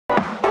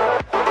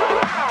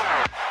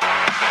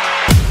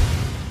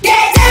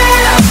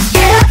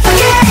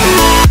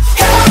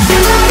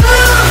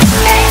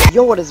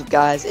What is up,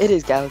 guys? It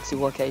is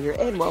Galaxy1K here,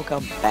 and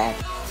welcome back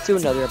to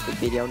another epic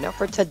video. Now,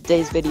 for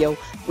today's video,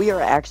 we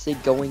are actually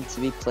going to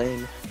be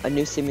playing a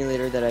new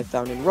simulator that I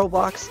found in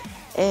Roblox.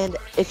 And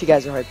if you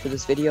guys are hyped for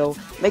this video,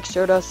 make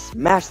sure to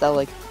smash that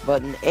like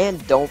button,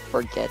 and don't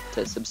forget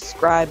to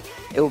subscribe.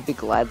 It will be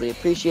gladly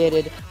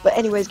appreciated. But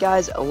anyways,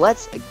 guys,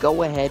 let's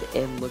go ahead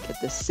and look at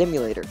this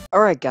simulator.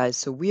 Alright, guys,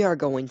 so we are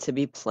going to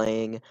be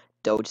playing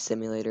Doge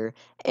Simulator,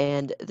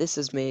 and this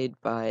is made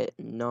by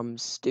Num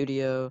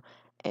Studio,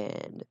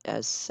 and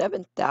as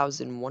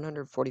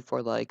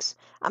 7,144 likes.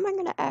 I'm not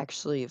gonna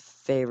actually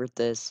favorite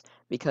this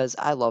because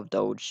I love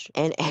Doge.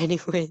 And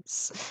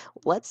anyways,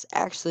 let's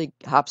actually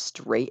hop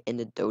straight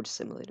into Doge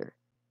Simulator.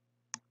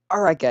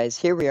 Alright, guys,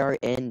 here we are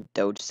in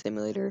Doge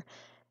Simulator,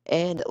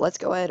 and let's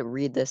go ahead and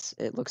read this.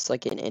 It looks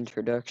like an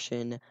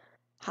introduction.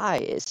 Hi,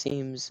 it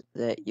seems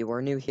that you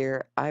are new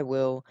here. I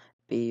will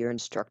be your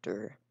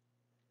instructor.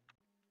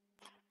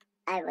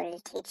 I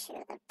will teach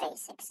you the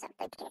basics of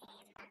the game.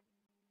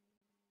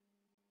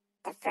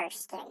 The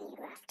first thing you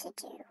have to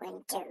do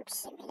in Doge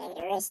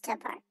Simulator is to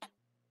bark.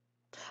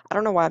 I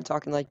don't know why I'm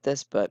talking like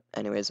this, but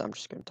anyways, I'm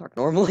just going to talk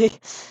normally.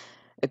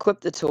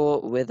 Equip the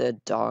tool with a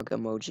dog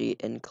emoji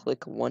and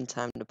click one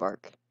time to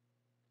bark.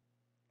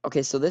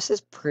 Okay, so this is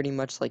pretty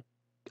much like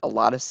a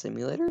lot of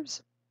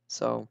simulators,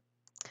 so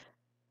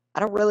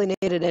I don't really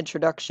need an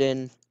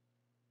introduction.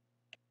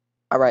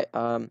 Alright,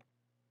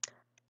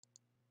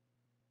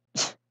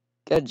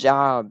 good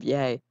job,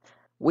 yay.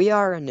 We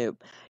are a noob.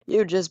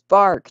 You just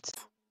barked.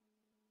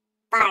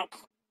 Bark.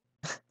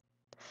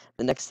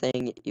 The next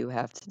thing you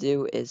have to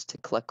do is to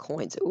collect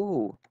coins.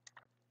 Ooh.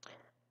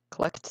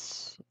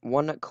 Collect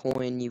one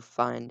coin you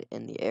find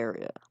in the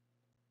area.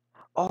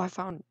 Oh, I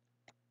found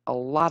a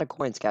lot of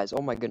coins, guys.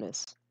 Oh my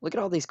goodness. Look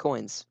at all these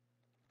coins.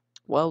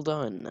 Well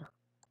done.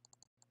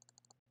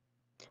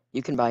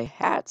 You can buy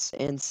hats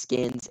and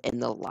skins in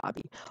the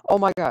lobby. Oh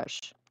my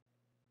gosh.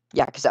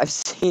 Yeah, because I've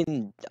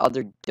seen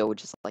other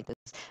doges like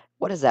this.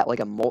 What is that, like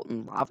a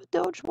molten lava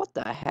doge? What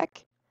the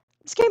heck?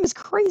 This game is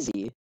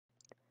crazy.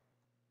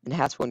 And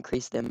hats will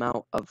increase the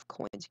amount of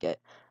coins you get.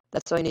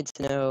 That's all you need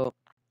to know.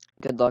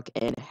 Good luck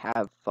and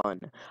have fun.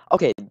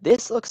 Okay,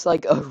 this looks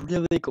like a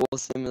really cool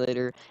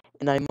simulator,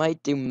 and I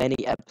might do many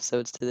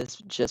episodes to this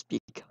just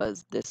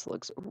because this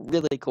looks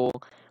really cool.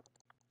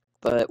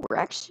 But we're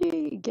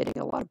actually getting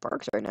a lot of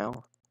barks right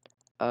now.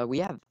 We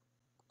have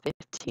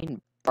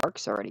 15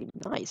 barks already.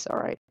 Nice,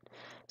 alright.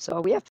 So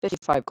we have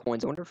 55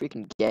 coins. I wonder if we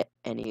can get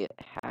any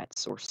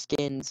hats or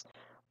skins.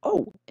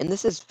 Oh, and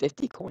this is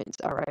 50 coins.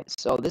 Alright,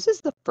 so this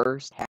is the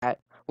first hat,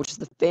 which is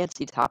the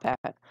fancy top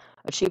hat.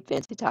 A cheap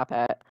fancy top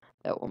hat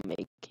that will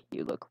make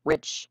you look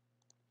rich.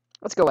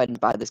 Let's go ahead and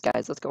buy this,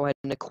 guys. Let's go ahead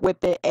and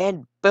equip it,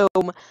 and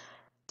boom!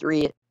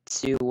 3,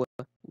 2,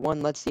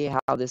 1. Let's see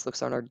how this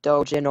looks on our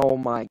Doge, and oh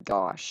my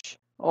gosh.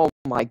 Oh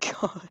my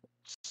gosh.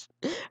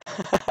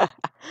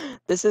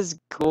 This is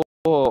cool.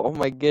 Oh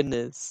my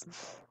goodness.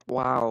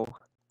 Wow.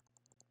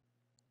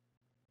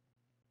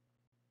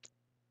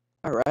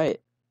 Alright.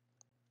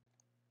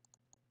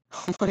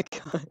 Oh my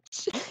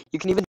gosh. You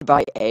can even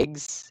buy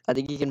eggs. I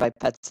think you can buy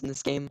pets in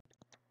this game.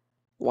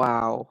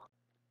 Wow.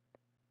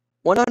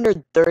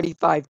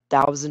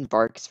 135,000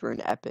 barks for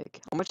an epic.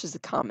 How much is the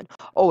common?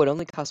 Oh, it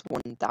only costs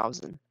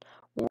 1,000.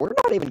 We're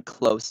not even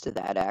close to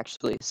that,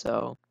 actually,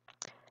 so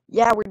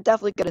yeah, we're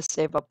definitely gonna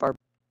save up our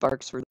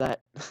barks for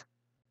that.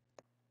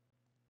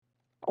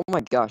 Oh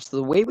my gosh,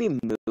 the way we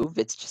move,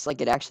 it's just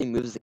like it actually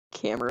moves the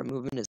camera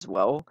movement as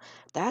well.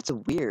 That's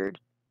weird.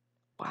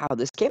 Wow,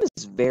 this game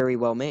is very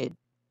well made.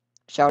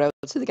 Shout out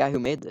to the guy who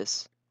made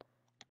this.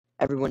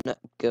 Everyone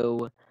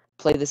go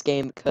play this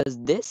game because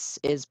this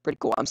is pretty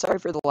cool. I'm sorry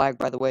for the lag,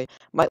 by the way.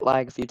 Might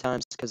lag a few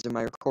times because of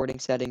my recording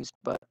settings,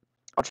 but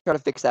I'll try to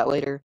fix that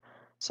later.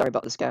 Sorry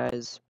about this,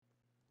 guys.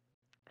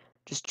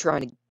 Just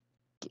trying to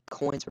get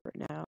coins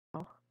right now.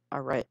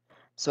 Alright,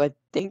 so I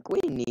think we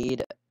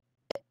need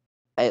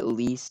at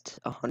least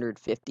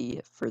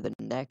 150 for the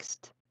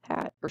next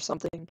hat or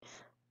something.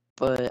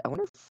 But I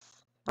wonder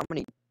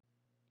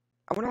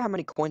how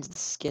many coins the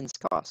skins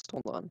cost.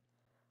 Hold on.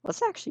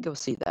 Let's actually go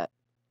see that.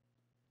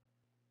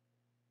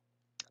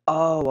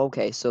 Oh,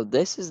 okay, so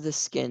this is the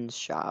skins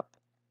shop.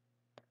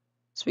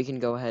 So we can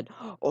go ahead.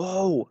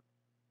 Oh!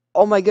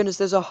 Oh my goodness,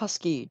 there's a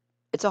husky.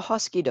 It's a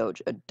husky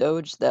doge. A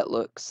doge that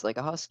looks like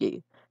a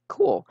husky.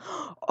 Cool.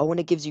 Oh, and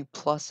it gives you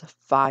plus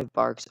 5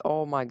 barks.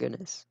 Oh my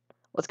goodness.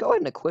 Let's go ahead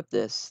and equip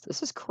this.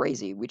 This is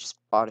crazy. We just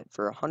bought it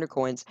for 100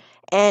 coins.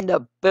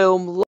 And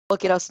boom,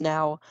 look at us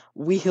now.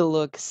 We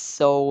look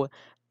so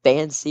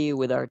fancy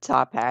with our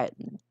top hat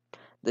and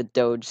the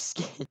doge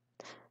skin.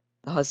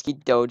 The husky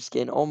doge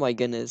skin. Oh my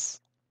goodness.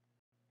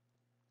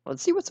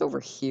 Let's see what's over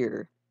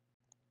here.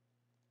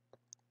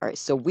 Alright,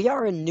 so we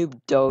are a noob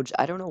doge.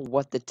 I don't know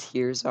what the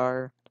tiers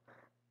are.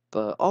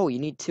 But, oh, you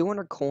need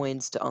 200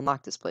 coins to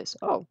unlock this place.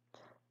 Oh,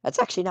 that's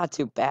actually not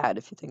too bad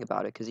if you think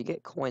about it, because you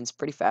get coins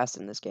pretty fast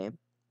in this game.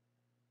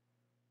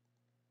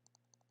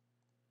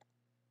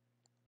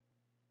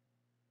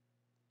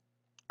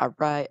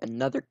 Alright,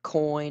 another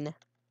coin.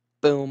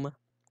 Boom.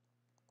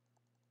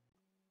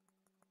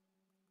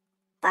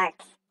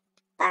 Bark,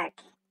 bark,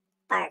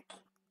 bark,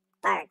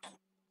 bark.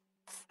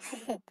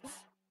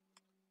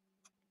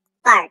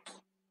 Bark.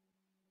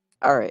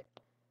 Alright,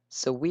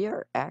 so we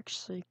are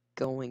actually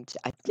going to...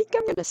 I think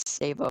I'm going to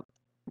save up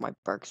my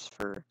barks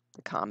for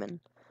the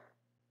common.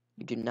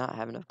 You do not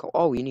have enough coins.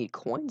 Oh, you need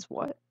coins?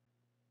 What?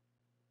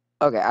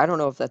 Okay, I don't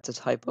know if that's a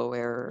typo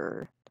error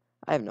or...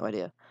 I have no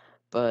idea.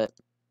 But,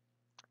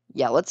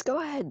 yeah, let's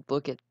go ahead and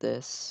look at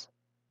this.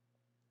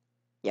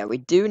 Yeah, we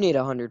do need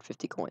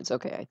 150 coins.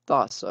 Okay, I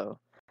thought so.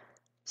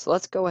 So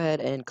let's go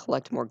ahead and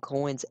collect more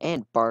coins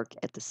and bark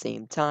at the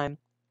same time.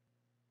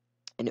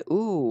 And,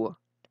 ooh,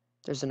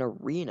 there's an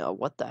arena.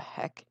 What the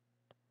heck?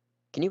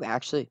 Can you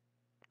actually...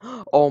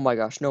 Oh my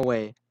gosh, no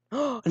way.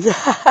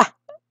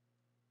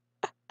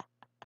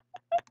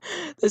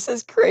 This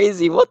is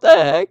crazy. What the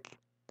heck?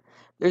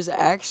 There's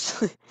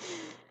actually...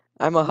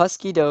 I'm a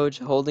husky doge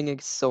holding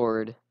a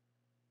sword.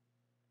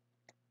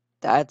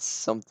 That's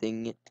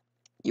something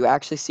you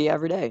actually see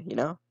every day, you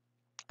know?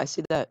 I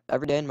see that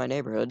every day in my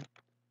neighborhood.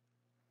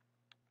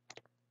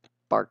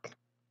 Bark.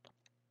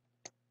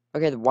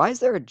 Okay, why is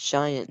there a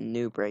giant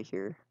noob right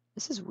here?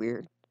 This is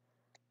weird.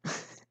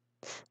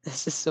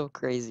 This is so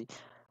crazy.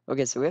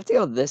 Okay, so we have to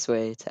go this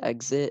way to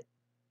exit.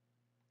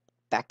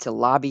 Back to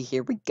lobby.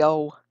 Here we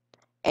go.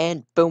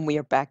 And boom, we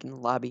are back in the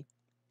lobby.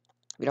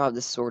 We don't have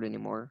this sword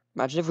anymore.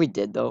 Imagine if we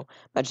did, though.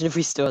 Imagine if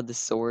we still had the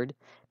sword.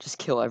 Just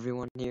kill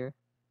everyone here.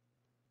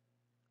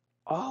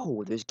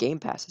 Oh, there's game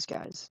passes,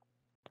 guys.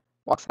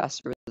 Walk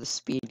faster with the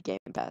speed game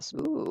pass.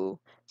 Ooh,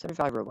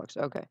 75 Robux.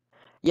 Okay.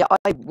 Yeah,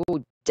 I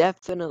will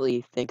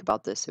definitely think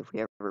about this if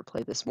we ever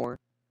play this more.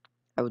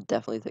 I would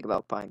definitely think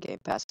about buying game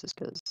passes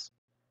because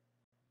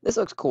this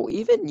looks cool.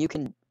 Even you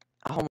can...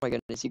 Oh my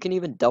goodness, you can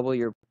even double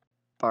your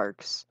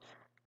barks.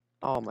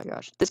 Oh my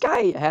gosh. This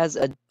guy has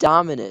a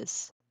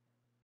Dominus.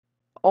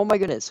 Oh my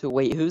goodness.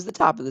 Wait, who's the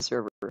top of the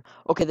server?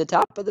 Okay, the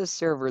top of the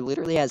server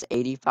literally has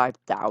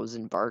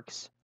 85,000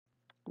 barks.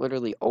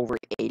 Literally over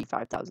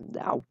 85,000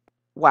 now.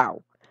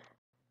 Wow.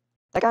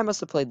 That guy must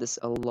have played this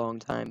a long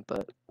time,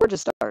 but we're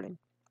just starting.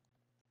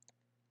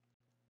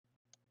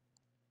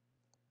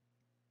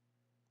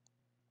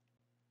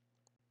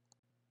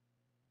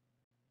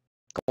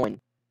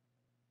 Coin.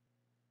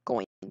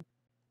 Coin.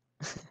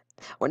 I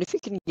wonder if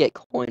you can get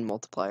coin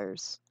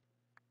multipliers.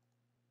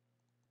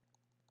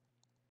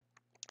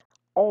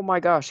 Oh my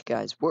gosh,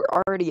 guys. We're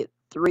already at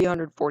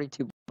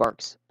 342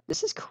 barks.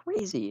 This is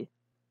crazy.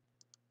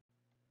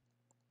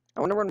 I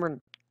wonder when we're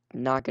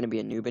not going to be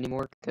a noob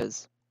anymore,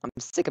 because I'm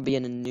sick of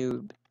being a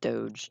noob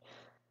doge.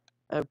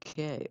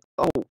 Okay.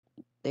 Oh,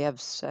 they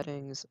have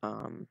settings.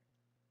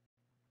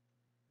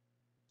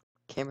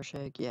 Camera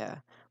shake. Yeah,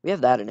 we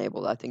have that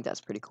enabled. I think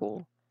that's pretty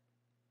cool.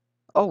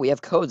 Oh, we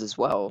have codes as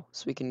well,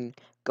 so we can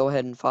go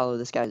ahead and follow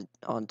this guy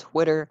on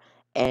Twitter,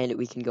 and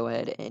we can go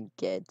ahead and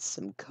get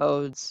some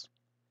codes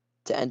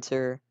to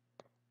enter,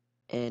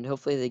 and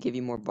hopefully they give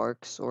you more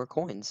barks or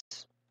coins.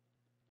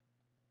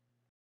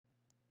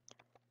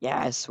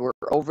 Yes, we're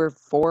over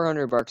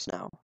 400 barks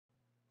now.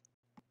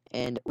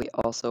 And we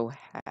also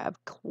have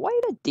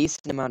quite a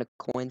decent amount of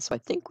coins, so I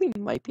think we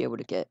might be able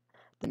to get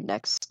the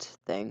next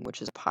thing,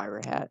 which is a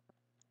pirate hat.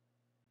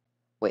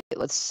 Wait,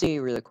 let's see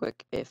really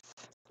quick if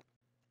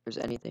there's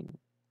anything.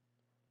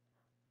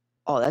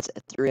 Oh, that's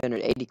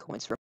 380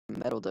 coins from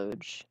Metal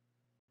Doge.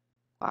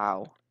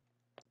 Wow.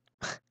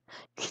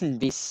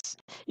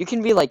 You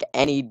can be like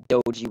any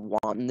doge you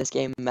want in this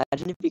game.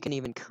 Imagine if you can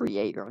even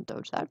create your own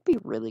doge. That'd be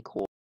really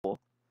cool.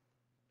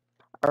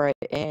 Alright,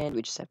 and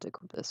we just have to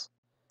equip this.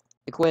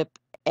 Equip,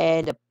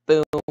 and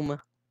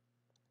boom.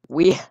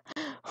 We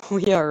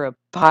we are a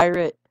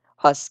pirate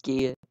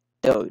husky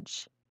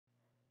doge.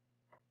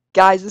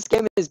 Guys, this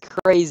game is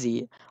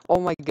crazy. Oh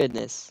my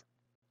goodness.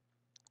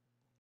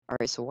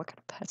 Alright, so what kind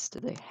of pets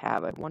do they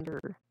have? I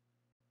wonder.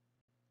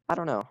 I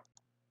don't know.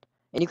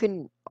 And you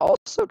can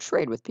also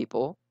trade with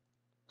people.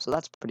 So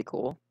that's pretty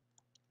cool.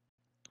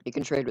 You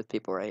can trade with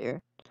people right here.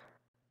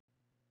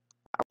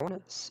 I want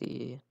to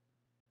see.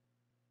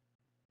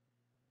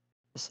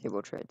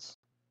 Disable trades.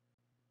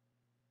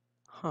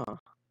 Huh.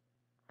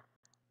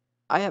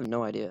 I have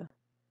no idea.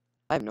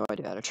 I have no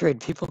idea how to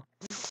trade people.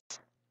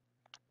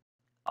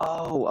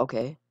 Oh,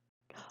 okay.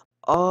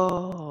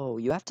 Oh,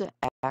 you have to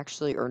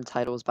actually earn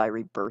titles by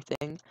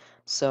rebirthing.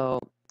 So,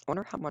 I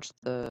wonder how much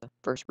the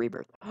first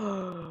rebirth.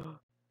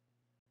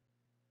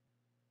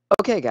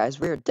 Okay, guys,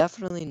 we are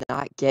definitely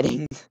not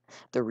getting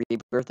the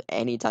rebirth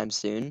anytime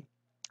soon,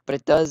 but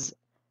it does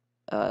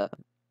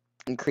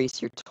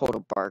increase your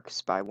total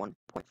barks by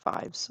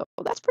 1.5, so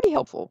that's pretty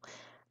helpful.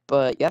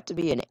 But you have to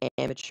be an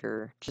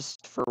amateur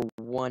just for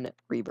one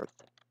rebirth.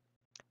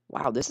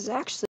 Wow, this is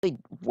actually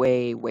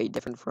way, way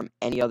different from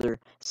any other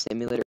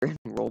simulator in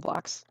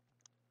Roblox.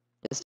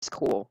 This is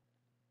cool.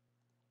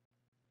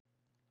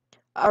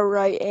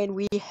 Alright, and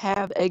we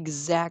have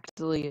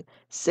exactly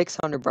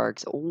 600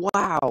 barks.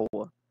 Wow!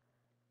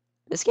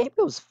 This game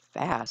goes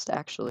fast,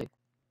 actually.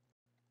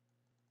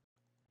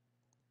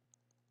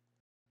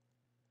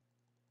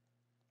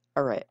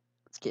 Alright,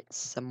 let's get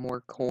some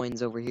more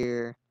coins over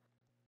here.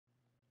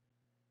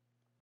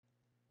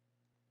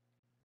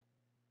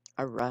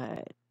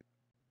 Alright.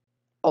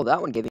 Oh,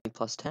 that one gave me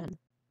plus 10.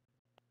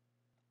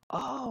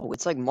 Oh,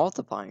 it's like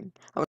multiplying.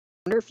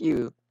 Wonder if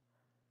you...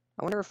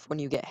 I wonder if when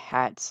you get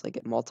hats, like,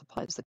 it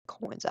multiplies the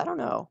coins. I don't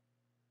know.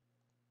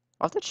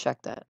 I'll have to check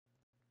that.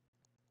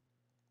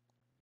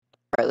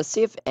 Alright, let's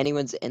see if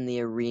anyone's in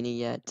the arena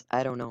yet.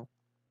 I don't know.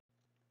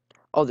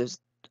 Oh, there's...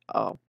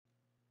 Oh.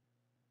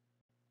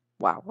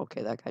 Wow,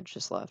 okay, that guy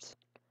just left.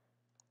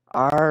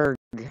 Arg!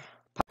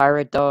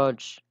 Pirate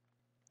Doge!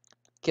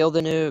 Kill the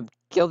noob!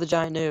 Kill the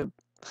giant noob!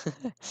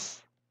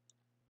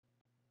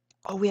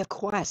 Oh, we have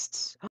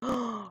quests!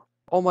 Oh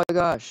my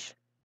gosh!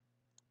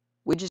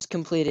 We just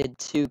completed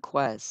 2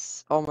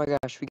 quests. Oh my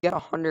gosh, we got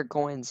 100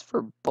 coins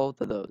for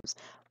both of those.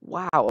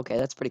 Wow, okay,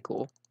 that's pretty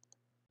cool.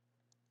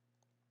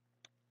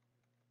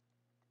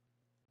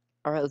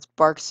 Alright, let's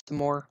bark some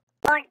more.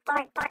 Bark,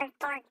 bark, bark,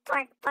 bark,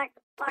 bark, bark,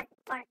 bark,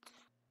 bark.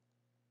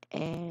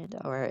 And,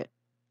 alright.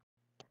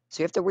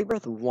 So you have to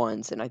rebirth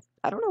once, and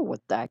I don't know what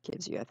that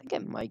gives you. I think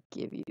it might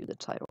give you the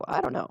title. I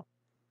don't know.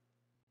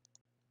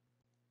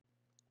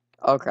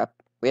 Oh crap.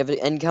 We have an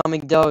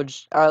incoming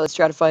Doge. Alright, let's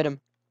try to fight him.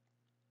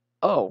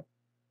 Oh.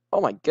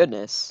 Oh my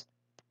goodness.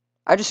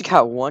 I just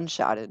got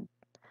one-shotted.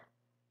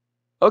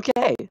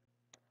 Okay.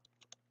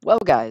 Well,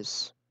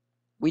 guys.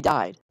 We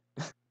died.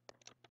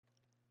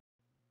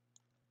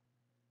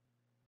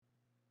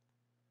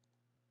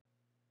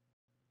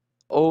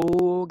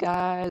 Oh,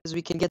 guys,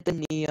 we can get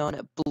the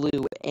neon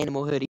blue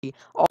animal hoodie.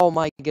 Oh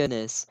my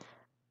goodness.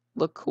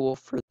 Look cool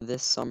for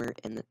this summer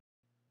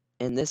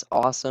in this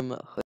awesome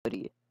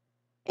hoodie.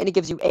 And it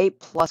gives you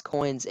 8+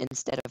 coins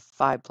instead of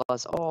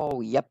 5+.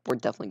 Oh, yep, we're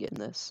definitely getting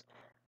this.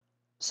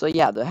 So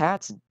yeah, the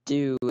hats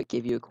do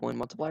give you a coin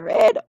multiplier.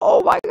 And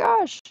oh my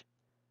gosh!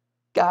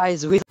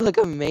 Guys, we look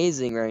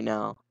amazing right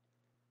now.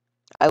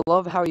 I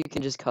love how you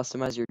can just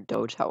customize your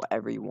Doge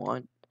however you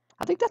want.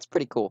 I think that's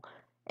pretty cool.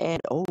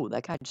 And oh,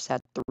 that guy just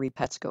had 3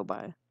 pets go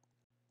by.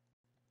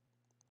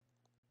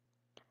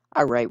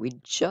 Alright, we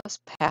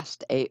just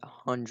passed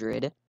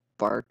 800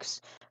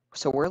 barks.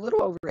 So we're a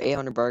little over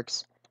 800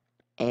 barks.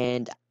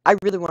 And I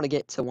really want to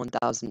get to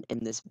 1,000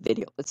 in this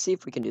video. Let's see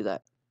if we can do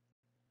that.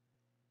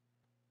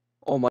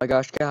 Oh my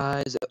gosh,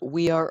 guys.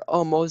 We are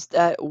almost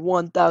at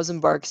 1,000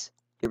 barks.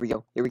 Here we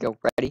go. Here we go.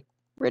 Ready?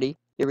 Ready?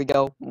 Here we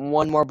go.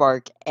 One more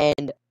bark.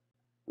 And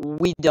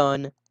we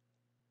done.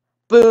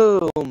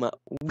 Boom!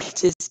 We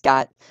just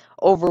got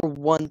over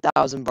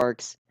 1,000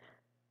 barks.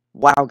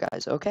 Wow,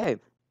 guys. Okay.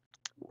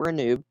 We're a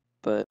noob,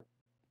 but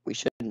we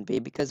shouldn't be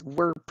because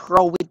we're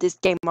pro with this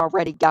game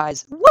already,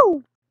 guys.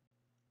 Woo!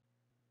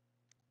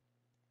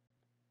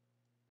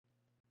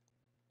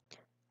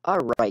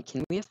 Alright,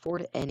 can we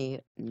afford any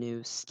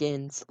new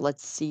skins?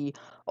 Let's see.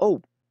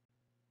 Oh,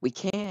 we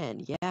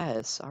can.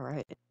 Yes.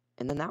 Alright.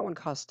 And then that one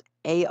cost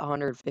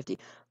 850.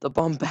 The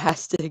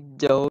bombastic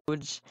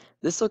Doge.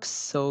 This looks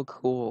so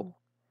cool.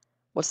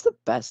 What's the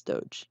best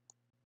Doge?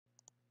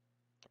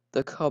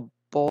 The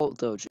Cobalt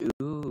Doge.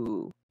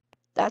 Ooh.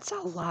 That's a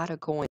lot of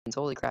coins.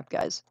 Holy crap,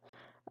 guys.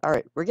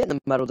 Alright, we're getting the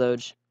Metal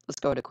Doge.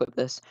 Let's go ahead and equip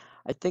this.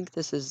 I think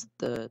this is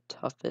the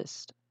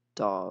toughest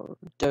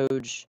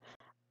Doge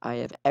I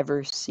have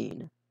ever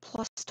seen.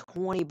 Plus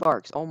 20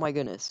 barks. Oh my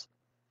goodness.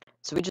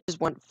 So we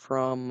just went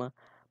from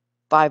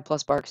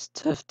 5+ barks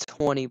to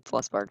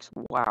 20+ barks.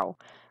 Wow.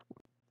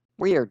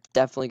 We are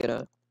definitely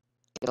gonna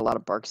get a lot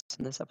of barks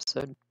in this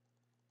episode.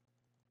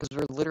 Because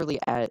we're literally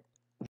at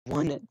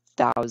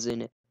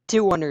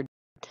 1,200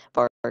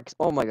 barks.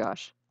 Oh my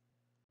gosh.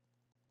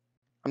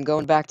 I'm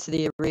going back to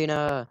the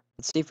arena.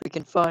 Let's see if we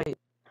can fight.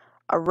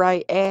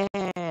 Alright,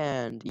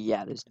 and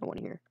yeah, there's no one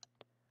here.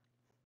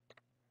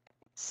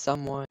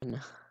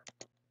 Someone,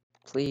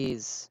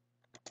 please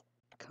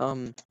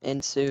come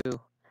into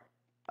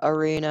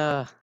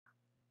arena.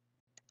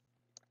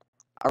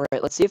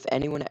 Alright, let's see if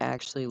anyone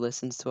actually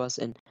listens to us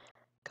and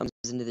comes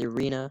into the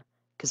arena.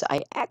 Because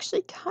I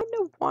actually kind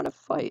of want to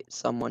fight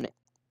someone.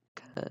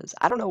 Because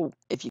I don't know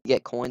if you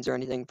get coins or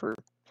anything for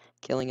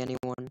killing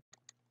anyone.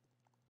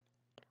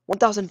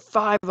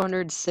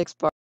 1,506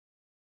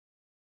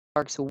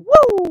 barks.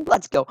 Woo!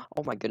 Let's go.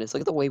 Oh my goodness,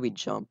 look at the way we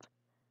jump.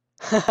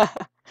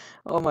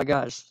 Oh my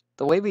gosh.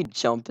 The way we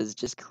jump is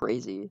just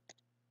crazy.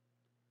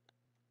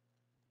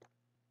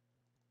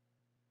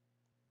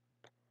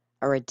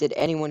 Alright, did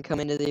anyone come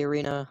into the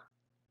arena?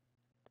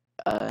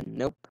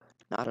 Nope.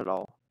 Not at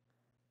all.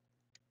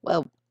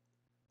 Well,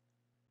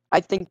 I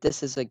think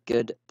this is a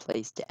good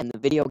place to end the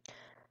video.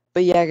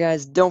 But yeah,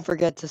 guys, don't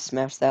forget to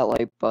smash that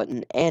like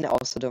button. And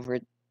also don't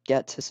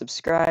forget to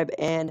subscribe.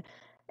 And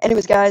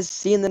anyways, guys,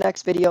 see you in the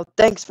next video.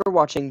 Thanks for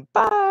watching.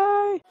 Bye!